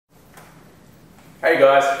Hey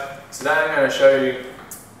guys, today I'm going to show you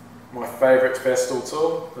my favourite Festool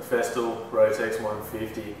tool, the Festool Rotex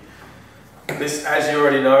 150. This, as you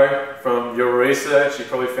already know from your research, you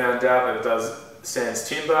probably found out that it sands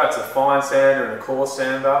timber. It's a fine sander and a coarse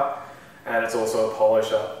sander, and it's also a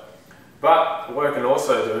polisher. But what we can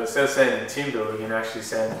also do, instead of sanding timber, we can actually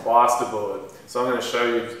sand plasterboard. So I'm going to show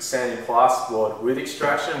you sanding plasterboard with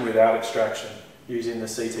extraction, without extraction, using the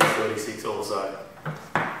CT36 also.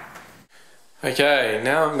 Okay,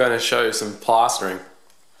 now I'm going to show you some plastering.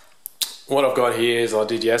 What I've got here is I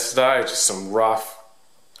did yesterday, just some rough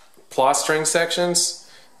plastering sections,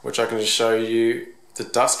 which I can just show you the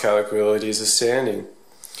dust capabilities of sanding.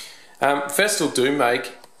 Festool do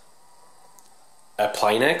make a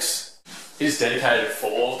Planex. It is dedicated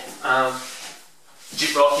for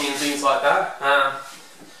gyprocking and things like that.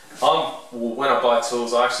 When I buy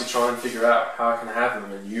tools, I actually try and figure out how I can have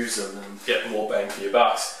them and use them and get more bang for your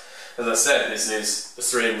bucks. As I said, this is a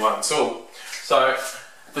 3-in-1 tool. So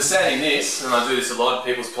for sanding this, and I do this a lot at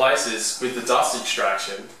people's places, with the dust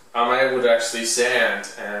extraction, I'm able to actually sand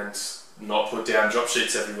and not put down drop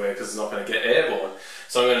sheets everywhere because it's not going to get airborne.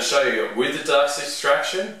 So I'm going to show you with the dust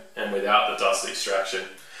extraction and without the dust extraction.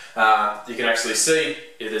 You can actually see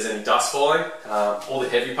if there's any dust falling. All the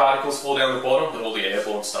heavy particles fall down the bottom, but all the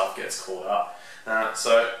airborne stuff gets caught up.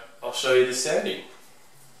 So I'll show you the sanding.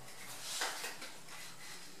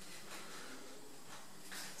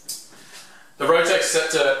 The Rotex is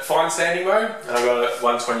set to fine sanding mode, and I've got a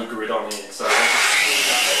 120 grit on here. So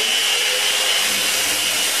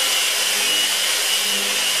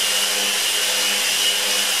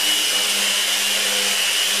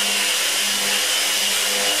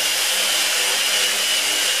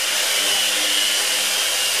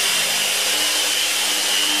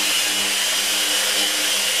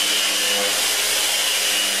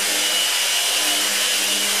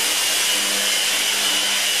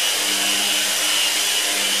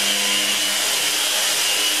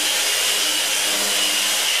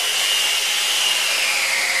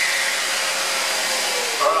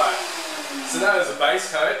that is a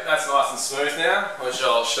base coat, that's nice and smooth now, which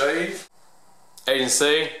I'll show you. As you can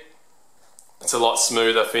see, it's a lot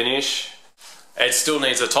smoother finish. It still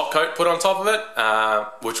needs a top coat put on top of it,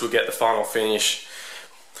 which will get the final finish.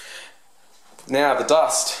 Now the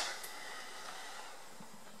dust.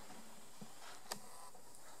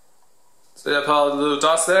 See that pile of little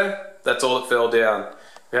dust there? That's all that fell down.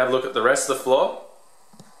 If you have a look at the rest of the floor,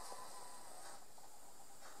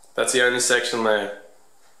 that's the only section there.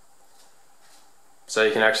 So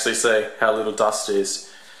you can actually see how little dust is.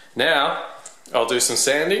 Now, I'll do some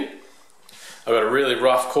sanding. I've got a really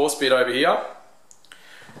rough coarse bit over here,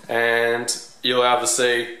 and you'll be able to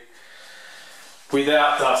see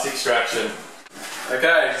without dust extraction.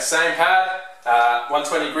 Okay, same pad,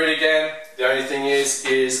 120 grit again. The only thing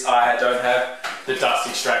is I don't have the dust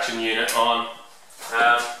extraction unit on.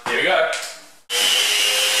 Here we go.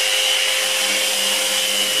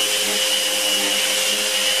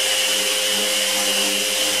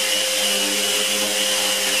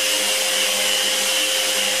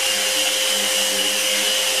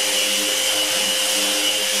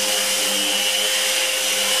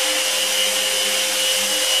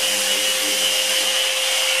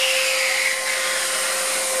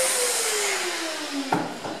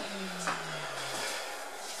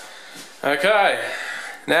 Okay,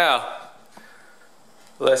 now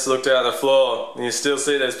let's look down the floor. You still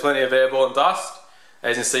see there's plenty of airborne dust.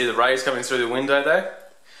 As you can see, the rays coming through the window there,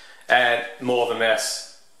 and more of a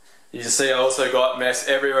mess. You can see I also got mess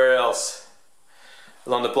everywhere else.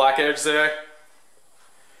 Along the black edge there,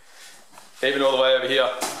 even all the way over here.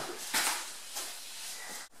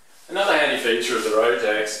 Another handy feature of the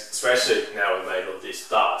Rotex, especially now we've made all this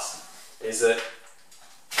dust, is that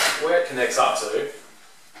where it connects up to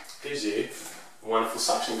gives you a wonderful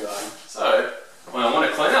suction gun. So, when I want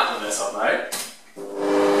to clean up the mess I've made, got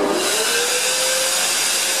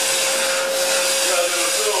a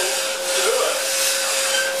little tool to do it.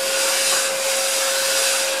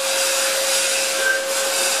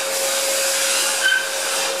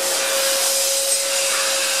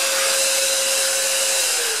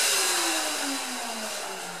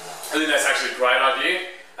 I think that's actually a great idea.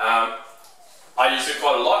 I use it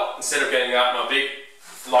quite a lot. Instead of getting out my big,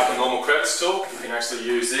 like a normal crevice tool, you can actually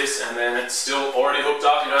use this, and then it's still already hooked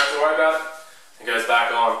up, you don't have to worry about it. It goes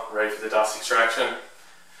back on, ready for the dust extraction.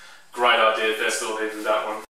 Great idea, Festool, even that one.